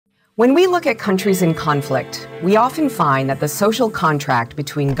When we look at countries in conflict, we often find that the social contract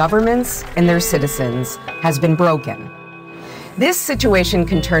between governments and their citizens has been broken. This situation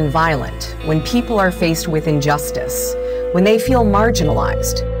can turn violent when people are faced with injustice, when they feel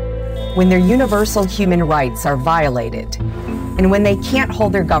marginalized, when their universal human rights are violated, and when they can't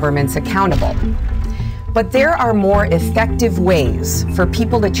hold their governments accountable. But there are more effective ways for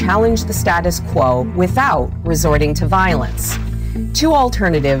people to challenge the status quo without resorting to violence. Two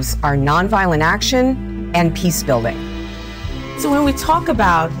alternatives are nonviolent action and peace building. So when we talk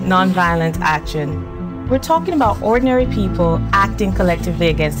about nonviolent action, we're talking about ordinary people acting collectively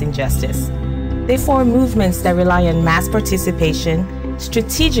against injustice. They form movements that rely on mass participation,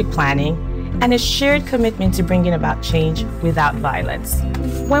 strategic planning, and a shared commitment to bringing about change without violence.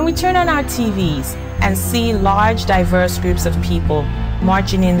 When we turn on our TVs and see large, diverse groups of people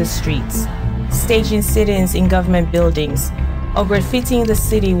marching in the streets, staging sit-ins in government buildings, or graffitiing the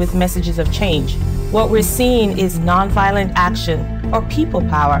city with messages of change, what we're seeing is nonviolent action or people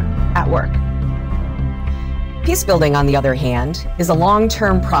power at work. Peace building, on the other hand, is a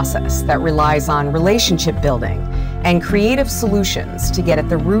long-term process that relies on relationship building and creative solutions to get at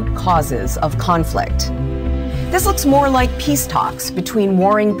the root causes of conflict. This looks more like peace talks between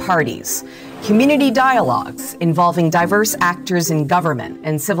warring parties, community dialogues involving diverse actors in government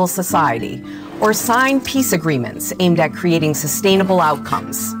and civil society, or signed peace agreements aimed at creating sustainable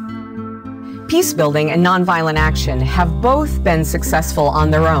outcomes. Peace building and nonviolent action have both been successful on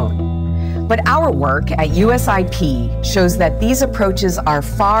their own. But our work at USIP shows that these approaches are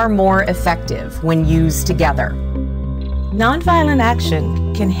far more effective when used together. Nonviolent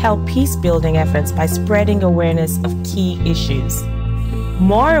action can help peace-building efforts by spreading awareness of key issues.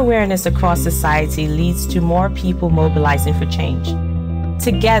 More awareness across society leads to more people mobilizing for change.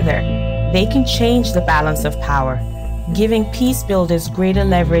 Together, they can change the balance of power, giving peace builders greater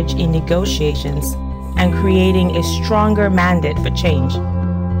leverage in negotiations and creating a stronger mandate for change.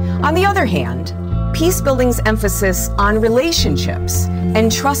 On the other hand, peace building's emphasis on relationships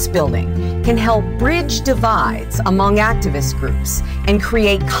and trust building can help bridge divides among activist groups and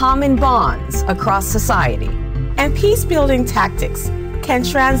create common bonds across society. And peace-building tactics can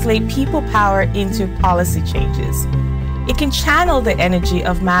translate people power into policy changes. It can channel the energy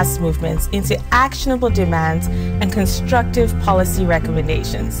of mass movements into actionable demands and constructive policy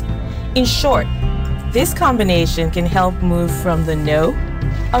recommendations. In short, this combination can help move from the no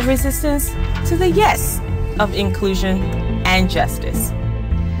of resistance to the yes of inclusion and justice.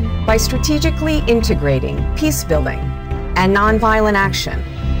 By strategically integrating peace building and nonviolent action,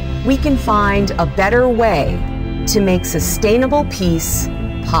 we can find a better way to make sustainable peace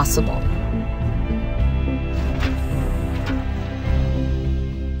possible.